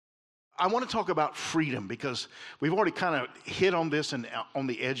I want to talk about freedom because we've already kind of hit on this and on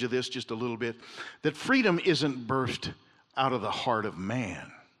the edge of this just a little bit, that freedom isn't birthed out of the heart of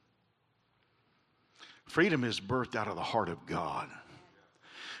man. Freedom is birthed out of the heart of God.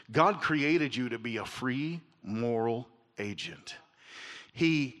 God created you to be a free moral agent.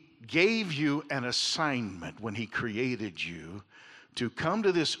 He gave you an assignment when he created you to come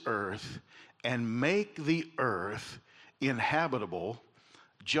to this earth and make the earth inhabitable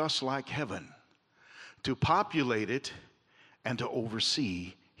just like heaven, to populate it and to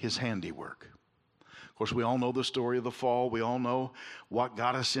oversee his handiwork. Of course, we all know the story of the fall. We all know what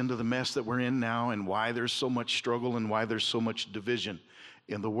got us into the mess that we're in now and why there's so much struggle and why there's so much division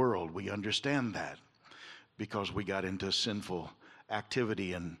in the world. We understand that because we got into sinful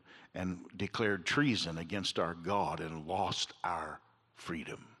activity and declared treason against our God and lost our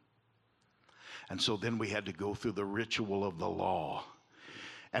freedom. And so then we had to go through the ritual of the law.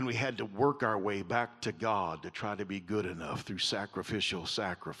 And we had to work our way back to God to try to be good enough through sacrificial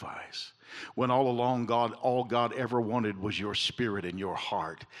sacrifice. When all along all God ever wanted was your spirit and your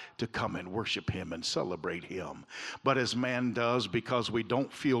heart to come and worship him and celebrate him. But as man does, because we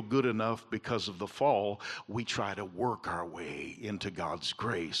don't feel good enough because of the fall, we try to work our way into God's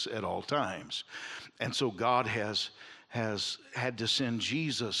grace at all times. And so God has had to send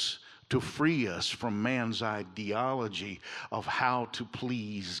Jesus to free us from man's ideology of how to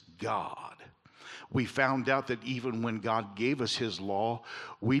please God. We found out that even when God gave us his law,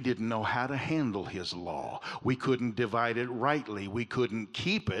 we didn't know how to handle his law. We couldn't divide it rightly. We couldn't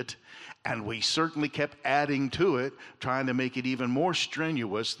keep it. And we certainly kept adding to it, trying to make it even more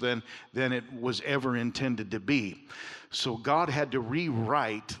strenuous than it was ever intended to be. So God had to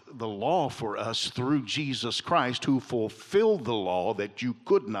rewrite the law for us through Jesus Christ, who fulfilled the law that you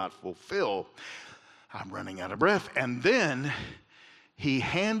could not fulfill. I'm running out of breath. And then he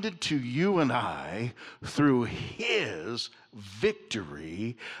handed to you and I, through his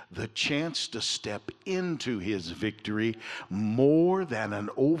victory, the chance to step into his victory more than an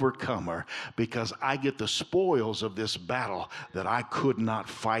overcomer, because I get the spoils of this battle that I could not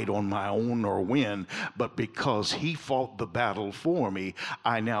fight on my own or win, but because he fought the battle for me,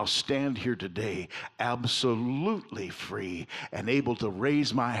 I now stand here today absolutely free and able to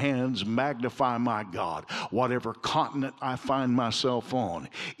raise my hands, magnify my God, whatever continent I find myself on,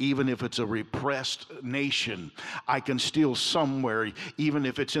 even if it's a repressed nation, I can still somewhere, even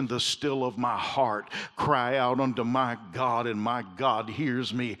if it's in the still of my heart, cry out unto my God, and my God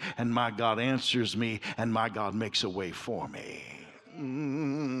hears me, and my God answers me, and my God makes a way for me.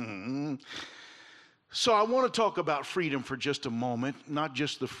 So I want to talk about freedom for just a moment, not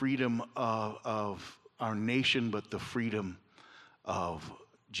just the freedom of our nation, but the freedom of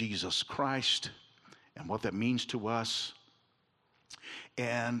Jesus Christ and what that means to us.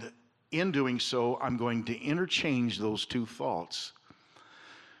 And in doing so, I'm going to interchange those two thoughts.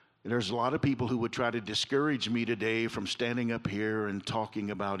 There's a lot of people who would try to discourage me today from standing up here and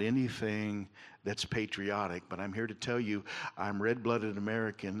talking about anything that's patriotic, but I'm here to tell you I'm red-blooded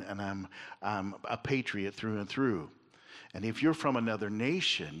American, and I'm a patriot through and through. And if you're from another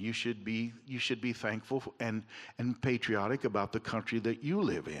nation, you should be thankful and patriotic about the country that you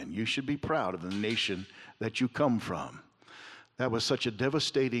live in. You should be proud of the nation that you come from. That was such a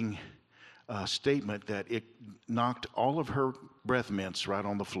devastating statement that it knocked all of her breath mints right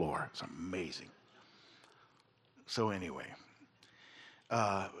on the floor. It's amazing. So anyway,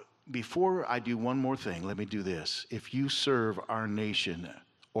 before I do one more thing, let me do this. If you serve our nation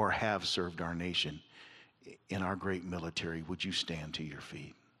or have served our nation in our great military, would you stand to your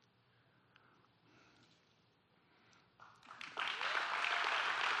feet?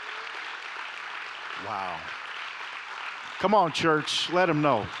 Wow. Come on, church, let them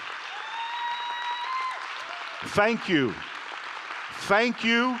know. Thank you. Thank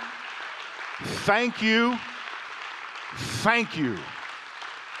you. Thank you. Thank you.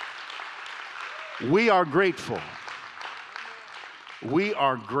 We are grateful. We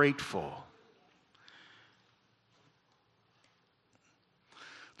are grateful.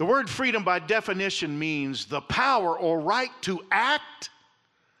 The word freedom by definition means the power or right to act,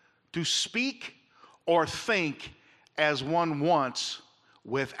 to speak, or think as one wants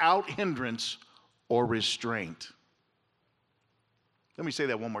without hindrance or restraint. Let me say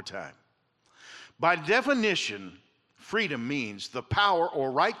that one more time. By definition, freedom means the power or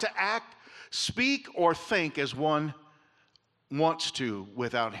right to act, speak, or think as one wants to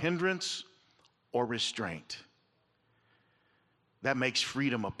without hindrance or restraint. That makes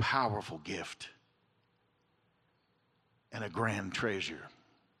freedom a powerful gift and a grand treasure.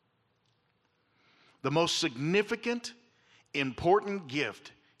 The most significant, important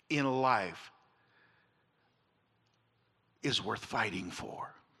gift in life is worth fighting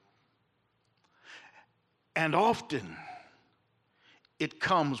for. And often it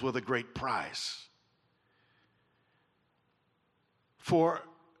comes with a great price. For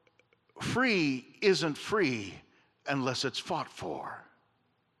free isn't free unless it's fought for.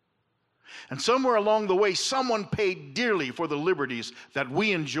 And somewhere along the way, someone paid dearly for the liberties that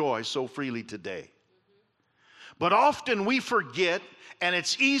we enjoy so freely today. But often we forget, and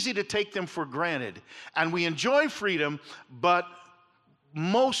it's easy to take them for granted. And we enjoy freedom, but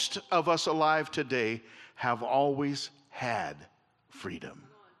most of us alive today have always had freedom.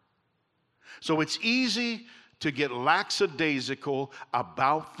 So it's easy to get lackadaisical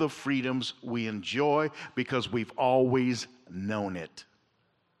about the freedoms we enjoy because we've always known it.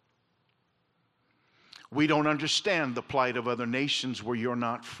 We don't understand the plight of other nations where you're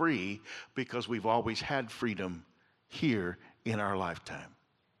not free because we've always had freedom here in our lifetime.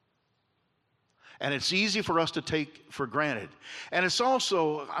 And it's easy for us to take for granted. And it's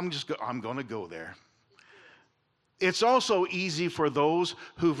also, I'm going to go there. It's also easy for those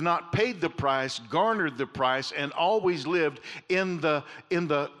who've not paid the price, garnered the price, and always lived in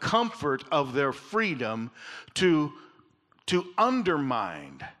the comfort of their freedom to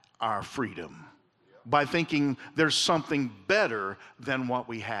undermine our freedom by thinking there's something better than what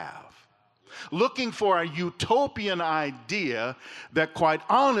we have. Looking for a utopian idea that quite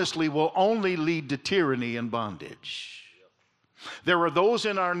honestly will only lead to tyranny and bondage. There are those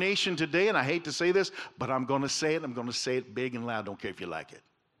in our nation today, and I hate to say this, but I'm going to say it. I'm going to say it big and loud. Don't care if you like it.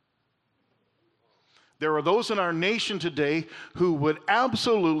 There are those in our nation today who would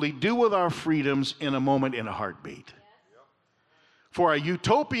absolutely do with our freedoms in a moment, in a heartbeat. For a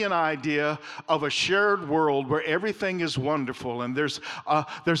utopian idea of a shared world where everything is wonderful and there's a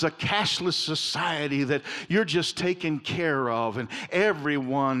cashless society that you're just taken care of and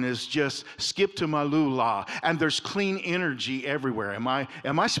everyone is just skip to Malula and there's clean energy everywhere. Am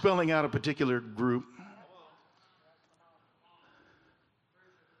I spelling out a particular group?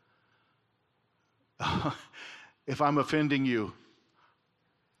 If I'm offending you,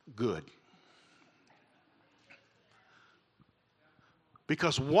 good.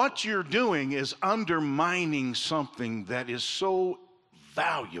 Because what you're doing is undermining something that is so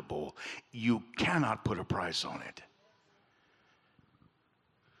valuable, you cannot put a price on it.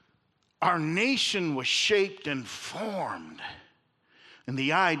 Our nation was shaped and formed in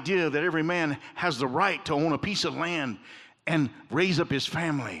the idea that every man has the right to own a piece of land and raise up his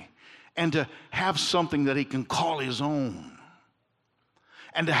family and to have something that he can call his own.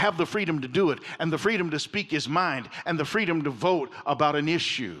 And to have the freedom to do it, and the freedom to speak his mind, and the freedom to vote about an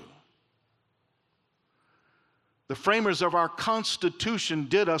issue. The framers of our Constitution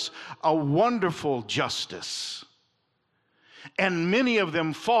did us a wonderful justice. And many of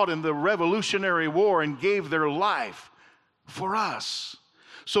them fought in the Revolutionary War and gave their life for us,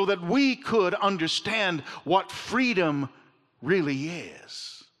 so that we could understand what freedom really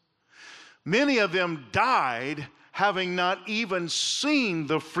is. Many of them died having not even seen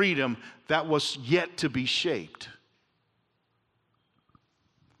the freedom that was yet to be shaped.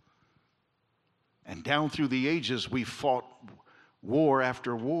 And down through the ages, we fought war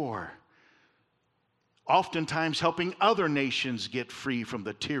after war, oftentimes helping other nations get free from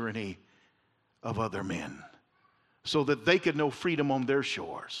the tyranny of other men so that they could know freedom on their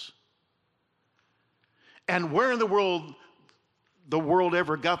shores. And where in the world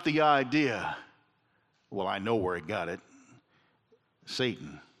ever got the idea? Well, I know where it got it.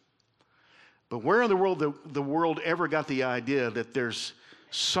 Satan. But where in the world the world ever got the idea that there's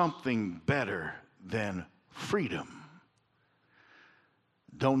something better than freedom?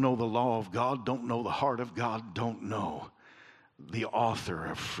 Don't know the law of God, don't know the heart of God, don't know the author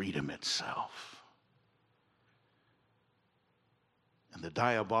of freedom itself. And the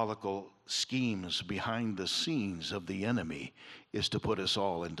diabolical schemes behind the scenes of the enemy is to put us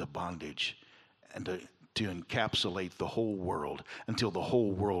all into bondage and to encapsulate the whole world until the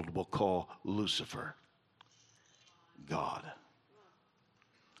whole world will call Lucifer God.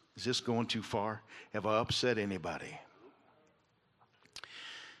 Is this going too far? Have I upset anybody?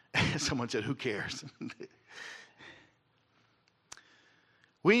 Someone said, who cares?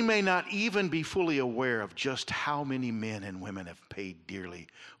 We may not even be fully aware of just how many men and women have paid dearly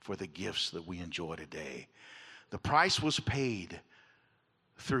for the gifts that we enjoy today. The price was paid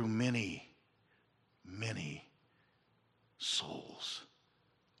through many souls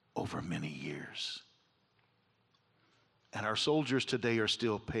over many years. And our soldiers today are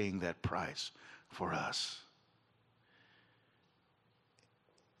still paying that price for us.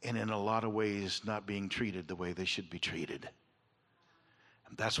 And in a lot of ways, not being treated the way they should be treated.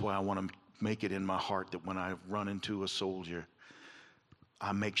 That's why I want to make it in my heart that when I run into a soldier,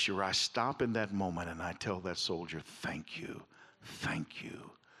 I make sure I stop in that moment and I tell that soldier, thank you, thank you,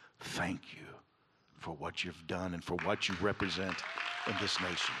 thank you for what you've done and for what you represent in this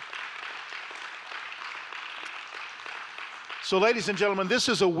nation. So, ladies and gentlemen, this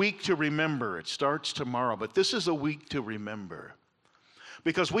is a week to remember. It starts tomorrow, but this is a week to remember.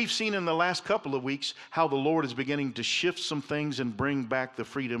 Because we've seen in the last couple of weeks how the Lord is beginning to shift some things and bring back the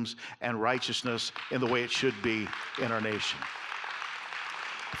freedoms and righteousness in the way it should be in our nation.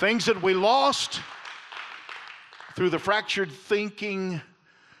 Things that we lost through the fractured thinking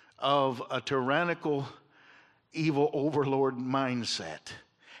of a tyrannical, evil overlord mindset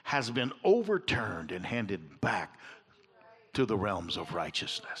has been overturned and handed back to the realms of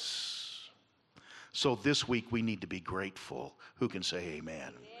righteousness. So this week we need to be grateful. Who can say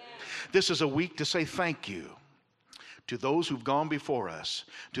amen? This is a week to say thank you to those who've gone before us,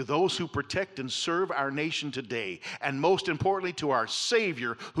 to those who protect and serve our nation today, and most importantly to our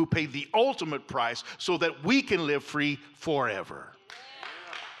Savior who paid the ultimate price so that we can live free forever.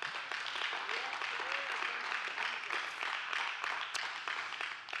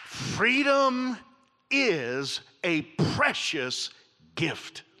 Freedom is a precious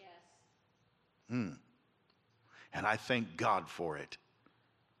gift. And I thank God for it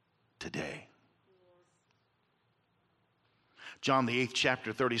today. John the 8th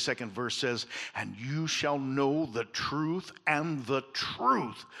chapter 32nd verse says, and you shall know the truth, and the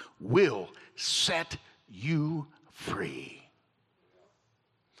truth will set you free.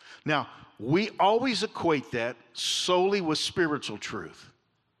 Now, we always equate that solely with spiritual truth.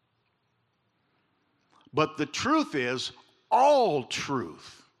 But the truth is, all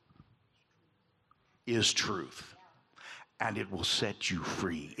truth is truth. And it will set you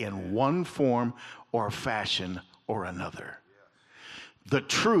free in one form or fashion or another. The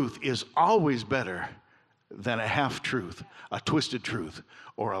truth is always better than a half-truth, a twisted truth,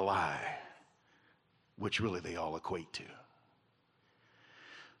 or a lie, which really they all equate to.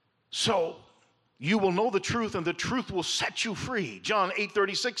 So, you will know the truth, and the truth will set you free. John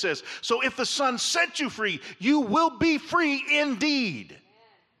 8:36 says, so if the Son sets you free, you will be free indeed.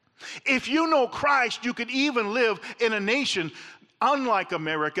 If you know Christ, you could even live in a nation unlike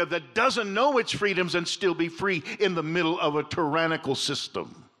America that doesn't know its freedoms and still be free in the middle of a tyrannical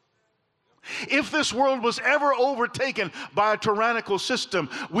system. If this world was ever overtaken by a tyrannical system,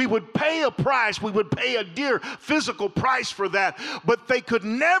 we would pay a price, we would pay a dear physical price for that, but they could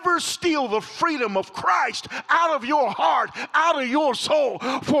never steal the freedom of Christ out of your heart, out of your soul.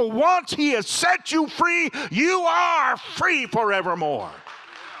 For once He has set you free, you are free forevermore.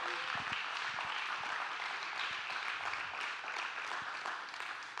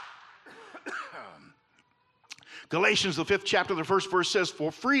 Galatians, the 5th chapter, the 1st verse says,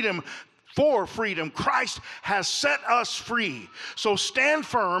 for freedom, Christ has set us free. So stand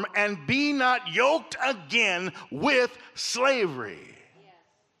firm and be not yoked again with slavery. Yes.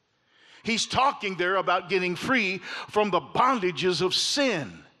 He's talking there about getting free from the bondages of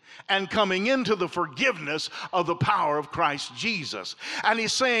sin and coming into the forgiveness of the power of Christ Jesus. And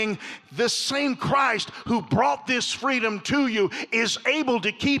he's saying this same Christ who brought this freedom to you is able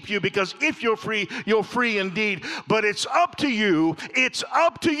to keep you, because if you're free indeed. But it's up to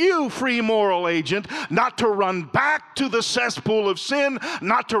you, free moral agent, not to run back to the cesspool of sin,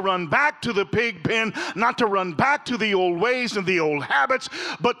 not to run back to the pig pen, not to run back to the old ways and the old habits,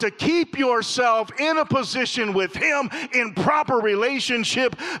 but to keep yourself in a position with Him in proper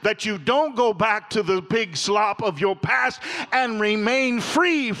relationship, that you don't go back to the pig slop of your past and remain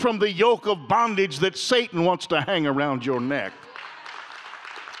free from the yoke of bondage that Satan wants to hang around your neck.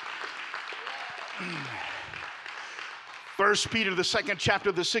 1 Peter, the 2nd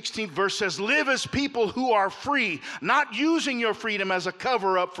chapter, the 16th verse says, live as people who are free, not using your freedom as a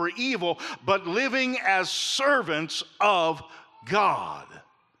cover-up for evil, but living as servants of God.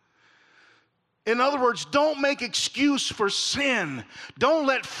 In other words, don't make excuse for sin. Don't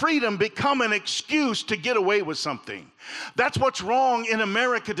let freedom become an excuse to get away with something. That's what's wrong in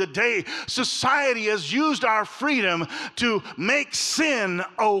America today. Society has used our freedom to make sin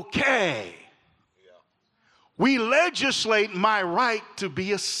okay. We legislate my right to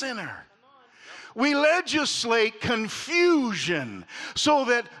be a sinner. We legislate confusion so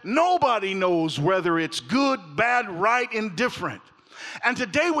that nobody knows whether it's good, bad, right, indifferent. And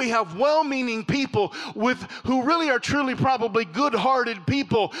today we have well-meaning people who really are truly probably good-hearted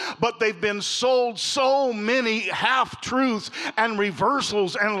people, but they've been sold so many half-truths and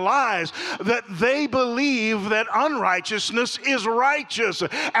reversals and lies that they believe that unrighteousness is righteous,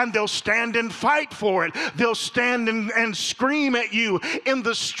 and they'll stand and fight for it. They'll stand and scream at you in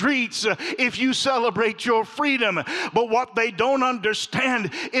the streets if you celebrate your freedom. But what they don't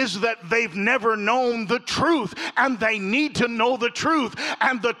understand is that they've never known the truth, and they need to know the truth,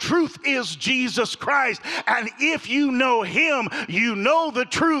 and the truth is Jesus Christ. And if you know him, you know the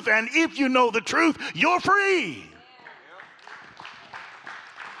truth, and if you know the truth, you're free.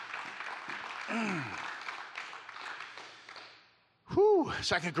 Whew.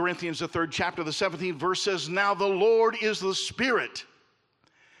 2 Corinthians, the 3rd chapter, the 17th verse says, now the Lord is the Spirit,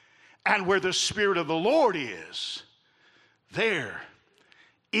 and where the Spirit of the Lord is, there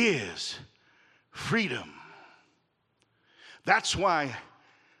is freedom. That's why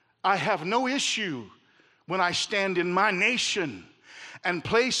I have no issue when I stand in my nation and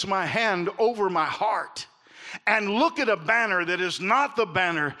place my hand over my heart and look at a banner that is not the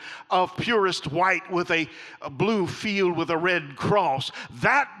banner of purest white with a blue field with a red cross.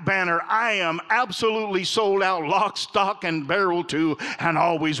 That banner I am absolutely sold out, lock, stock, and barrel to, and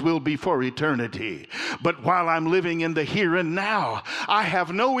always will be for eternity. But while I'm living in the here and now, I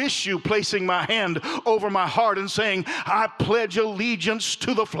have no issue placing my hand over my heart and saying, I pledge allegiance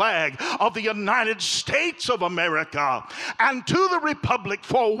to the flag of the United States of America and to the republic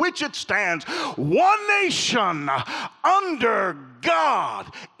for which it stands, one nation, under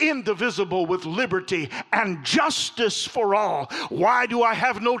God, indivisible, with liberty and justice for all. Why do I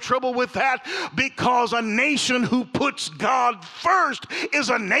have no trouble with that? Because a nation who puts God first is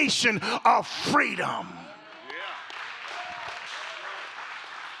a nation of freedom.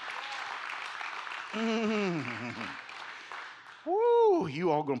 Woo, you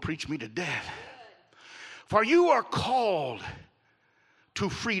all gonna preach me to death. For you are called to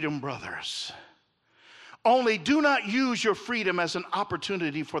freedom, brothers. Only do not use your freedom as an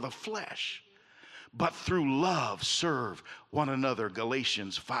opportunity for the flesh, but through love serve one another.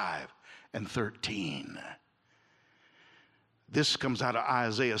 Galatians 5:13. This comes out of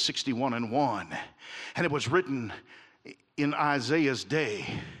Isaiah 61:1, and it was written in Isaiah's day,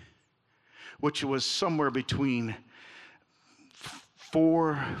 which was somewhere between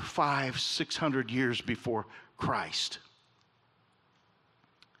 400, 500, 600 years before Christ.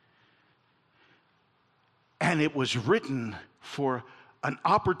 And it was written for an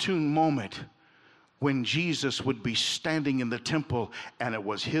opportune moment when Jesus would be standing in the temple, and it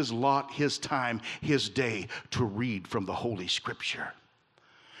was his lot, his time, his day to read from the Holy Scripture.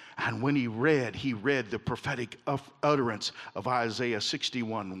 And when he read the prophetic utterance of Isaiah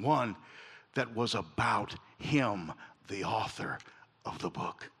 61:1 that was about him, the author of the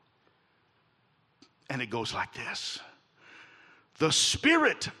book. And it goes like this. The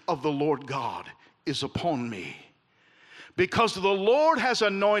Spirit of the Lord God is upon me, because the Lord has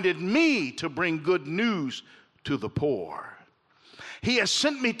anointed me to bring good news to the poor. He has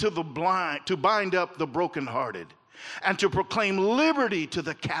sent me to the blind, to bind up the brokenhearted, and to proclaim liberty to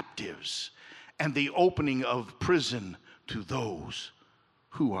the captives, and the opening of prison to those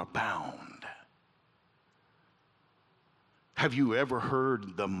who are bound. Have you ever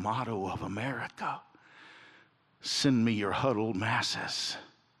heard the motto of America? Send me your huddled masses.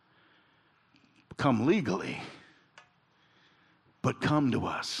 Come legally, but come to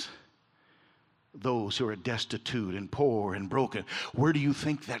us, those who are destitute and poor and broken. Where do you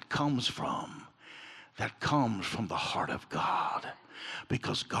think that comes from? That comes from the heart of God,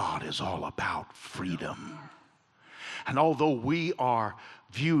 because God is all about freedom. And although we are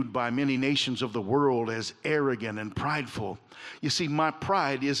viewed by many nations of the world as arrogant and prideful, you see, my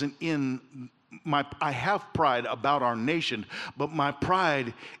pride isn't in I have pride about our nation, but my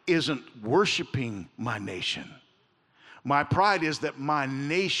pride isn't worshiping my nation. My pride is that my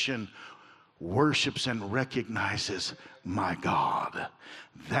nation worships and recognizes my God.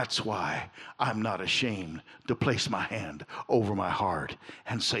 That's why I'm not ashamed to place my hand over my heart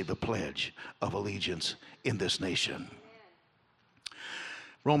and say the pledge of allegiance in this nation.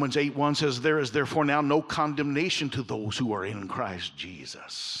 Romans 8:1 says, there is therefore now no condemnation to those who are in Christ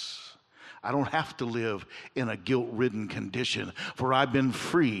Jesus. I don't have to live in a guilt-ridden condition, for I've been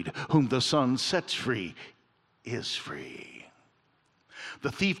freed. Whom the Son sets free is free.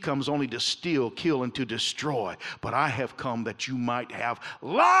 The thief comes only to steal, kill, and to destroy, but I have come that you might have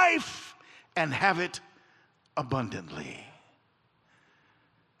life and have it abundantly.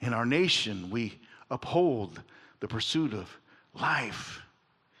 In our nation, we uphold the pursuit of life,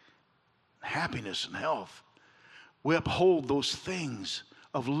 happiness, and health. We uphold those things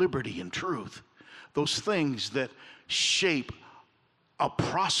of liberty and truth, those things that shape a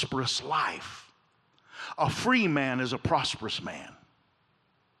prosperous life. A free man is a prosperous man.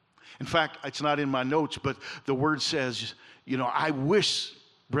 In fact, it's not in my notes, but the word says, I wish,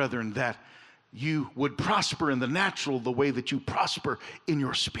 brethren, that you would prosper in the natural the way that you prosper in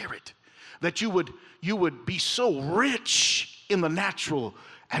your spirit. That you would be so rich in the natural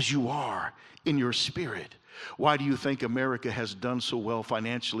as you are in your spirit. Why do you think America has done so well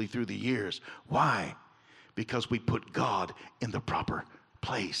financially through the years? Why? Because we put God in the proper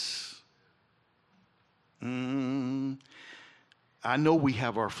place. I know we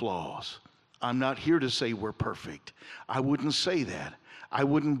have our flaws. I'm not here to say we're perfect. I wouldn't say that. I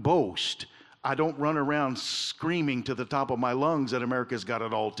wouldn't boast. I don't run around screaming to the top of my lungs that America's got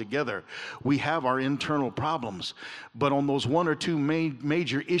it all together. We have our internal problems. But on those one or two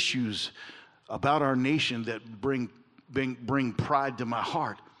major issues about our nation that bring pride to my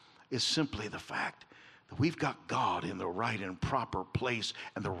heart is simply the fact that we've got God in the right and proper place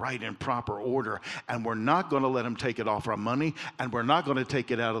and the right and proper order, and we're not going to let him take it off our money, and we're not going to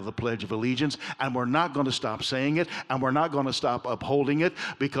take it out of the Pledge of Allegiance, and we're not going to stop saying it, and we're not going to stop upholding it,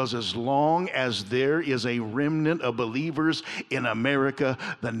 because as long as there is a remnant of believers in America,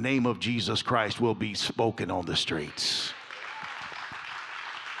 the name of Jesus Christ will be spoken on the streets.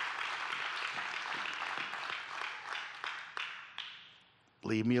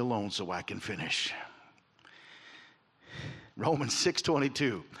 Leave me alone so I can finish. Romans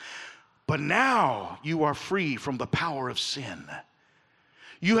 6:22. But now you are free from the power of sin.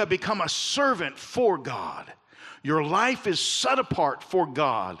 You have become a servant for God. Your life is set apart for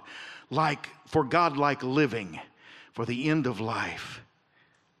God, like living, for the end of life.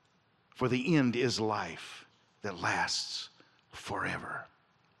 For the end is life that lasts forever.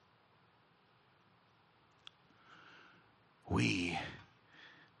 We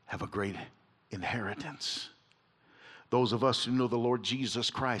have a great inheritance. Those of us who know the Lord Jesus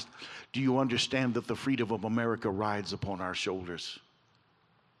Christ, do you understand that the freedom of America rides upon our shoulders?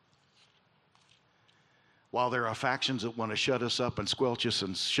 While there are factions that want to shut us up and squelch us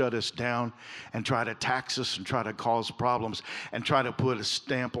and shut us down and try to tax us and try to cause problems and try to put a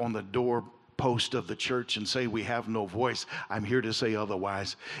stamp on the doorpost of the church and say we have no voice, I'm here to say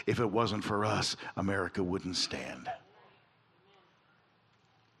otherwise. If it wasn't for us, America wouldn't stand.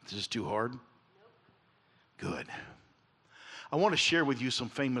 Is this too hard? Good. I want to share with you some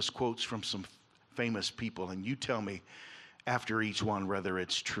famous quotes from some famous people, and you tell me after each one whether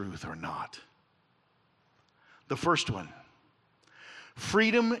it's truth or not. The first one: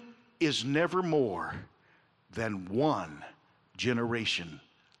 freedom is never more than one generation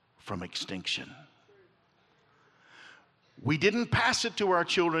from extinction. We didn't pass it to our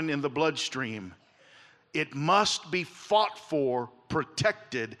children in the bloodstream. It must be fought for,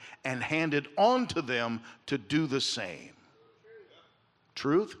 protected, and handed on to them to do the same.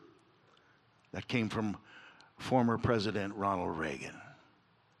 Truth? That came from former President Ronald Reagan.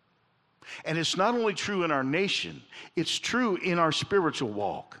 And it's not only true in our nation, it's true in our spiritual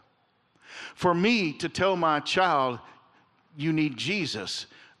walk. For me to tell my child, you need Jesus,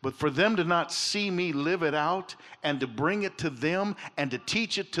 but for them to not see me live it out and to bring it to them and to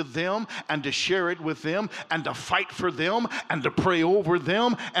teach it to them and to share it with them and to fight for them and to pray over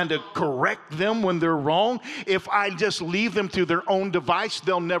them and to correct them when they're wrong, if I just leave them to their own device,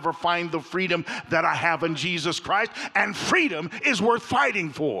 they'll never find the freedom that I have in Jesus Christ. And freedom is worth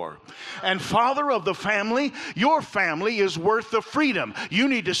fighting for. And father of the family, your family is worth the freedom. You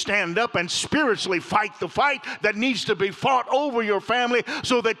need to stand up and spiritually fight the fight that needs to be fought over your family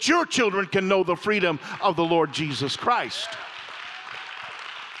so that your children can know the freedom of the Lord Jesus Christ.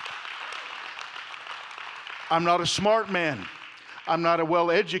 I'm not a smart man. I'm not a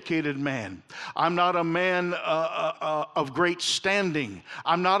well-educated man. I'm not a man of great standing.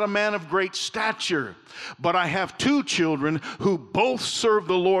 I'm not a man of great stature. But I have two children who both serve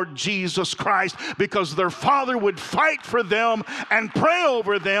the Lord Jesus Christ because their father would fight for them and pray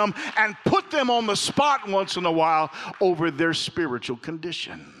over them and put them on the spot once in a while over their spiritual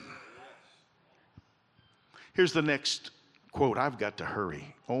condition. Here's the next quote. I've got to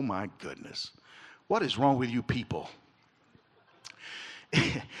hurry. Oh my goodness. What is wrong with you people?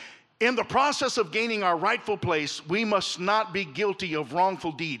 In the process of gaining our rightful place, we must not be guilty of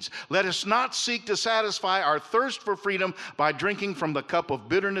wrongful deeds. Let us not seek to satisfy our thirst for freedom by drinking from the cup of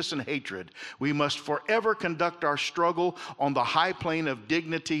bitterness and hatred. We must forever conduct our struggle on the high plane of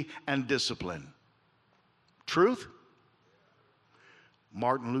dignity and discipline. Truth?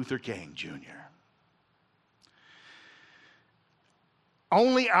 Martin Luther King Jr.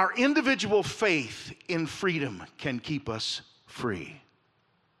 Only our individual faith in freedom can keep us free.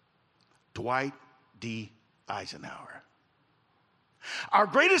 Dwight D. Eisenhower. Our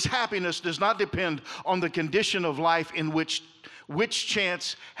greatest happiness does not depend on the condition of life in which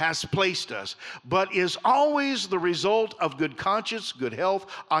chance has placed us, but is always the result of good conscience, good health,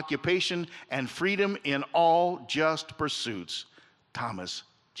 occupation, and freedom in all just pursuits. Thomas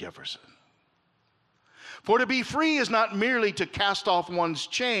Jefferson. For to be free is not merely to cast off one's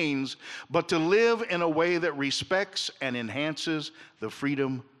chains, but to live in a way that respects and enhances the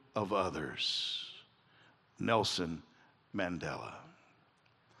freedom of others. Nelson Mandela.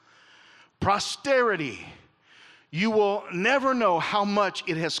 Posterity, you will never know how much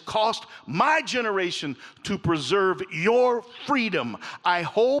it has cost my generation to preserve your freedom. I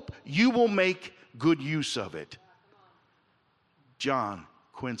hope you will make good use of it. John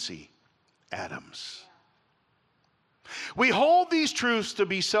Quincy Adams. We hold these truths to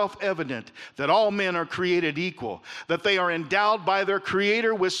be self-evident, that all men are created equal, that they are endowed by their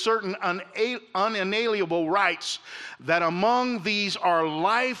Creator with certain unalienable rights, that among these are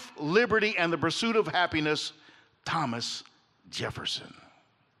life, liberty, and the pursuit of happiness. Thomas Jefferson.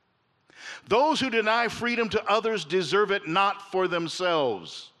 Those who deny freedom to others deserve it not for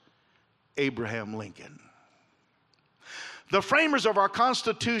themselves. Abraham Lincoln. The framers of our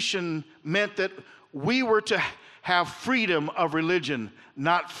Constitution meant that we were to have freedom of religion,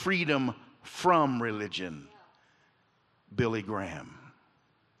 not freedom from religion. Billy Graham.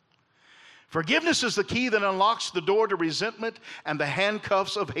 Forgiveness is the key that unlocks the door to resentment and the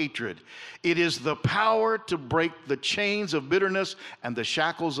handcuffs of hatred. It is the power to break the chains of bitterness and the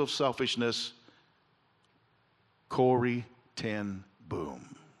shackles of selfishness. Corrie ten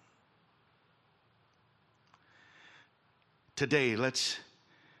Boom. Today, let's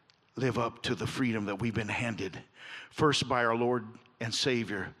live up to the freedom that we've been handed, first by our Lord and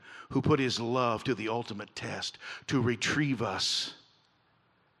Savior, who put his love to the ultimate test to retrieve us,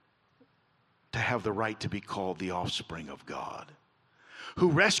 to have the right to be called the offspring of God, who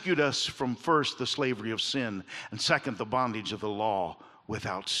rescued us from first the slavery of sin and second the bondage of the law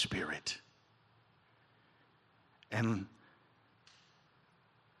without spirit. And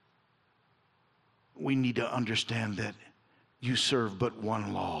we need to understand that you serve but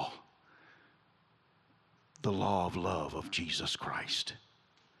one law, the law of love of Jesus Christ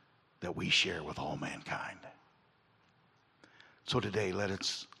that we share with all mankind. So today,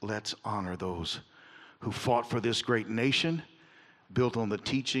 let's honor those who fought for this great nation, built on the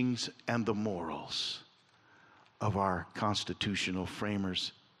teachings and the morals of our constitutional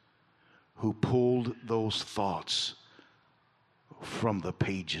framers, who pulled those thoughts from the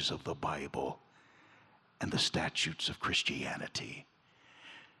pages of the Bible and the statutes of Christianity,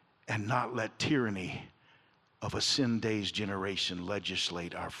 and not let tyranny of a sin-dazed generation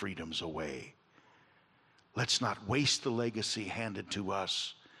legislate our freedoms away. Let's not waste the legacy handed to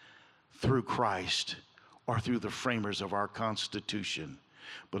us through Christ or through the framers of our Constitution,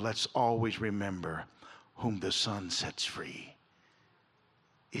 but let's always remember, whom the Son sets free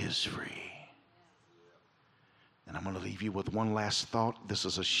is free. And I'm going to leave you with one last thought. This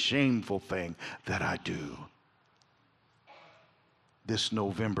is a shameful thing that I do. This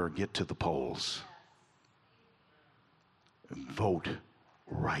November, get to the polls and vote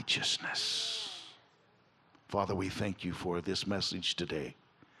righteousness. Father, we thank you for this message today.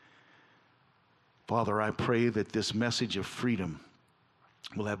 Father, I pray that this message of freedom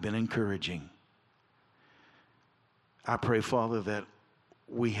will have been encouraging. I pray, Father, that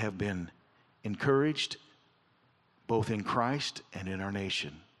we have been encouraged both in Christ and in our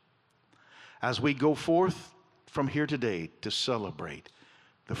nation. As we go forth from here today to celebrate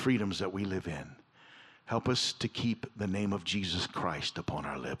the freedoms that we live in, help us to keep the name of Jesus Christ upon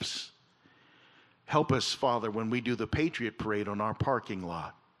our lips. Help us, Father, when we do the Patriot Parade on our parking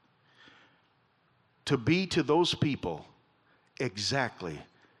lot, to be to those people exactly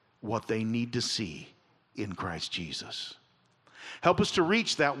what they need to see in Christ Jesus. Help us to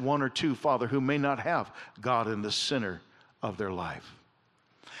reach that one or two, Father, who may not have God in the center of their life.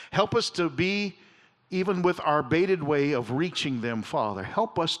 Help us to be, even with our baited way of reaching them, Father,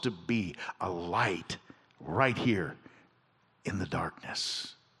 help us to be a light right here in the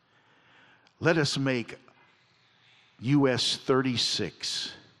darkness. Let us make US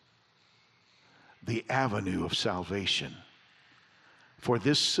 36 the avenue of salvation for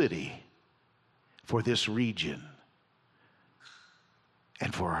this city, for this region,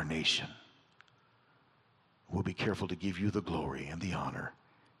 and for our nation. We'll be careful to give you the glory and the honor.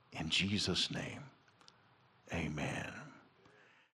 In Jesus' name, amen.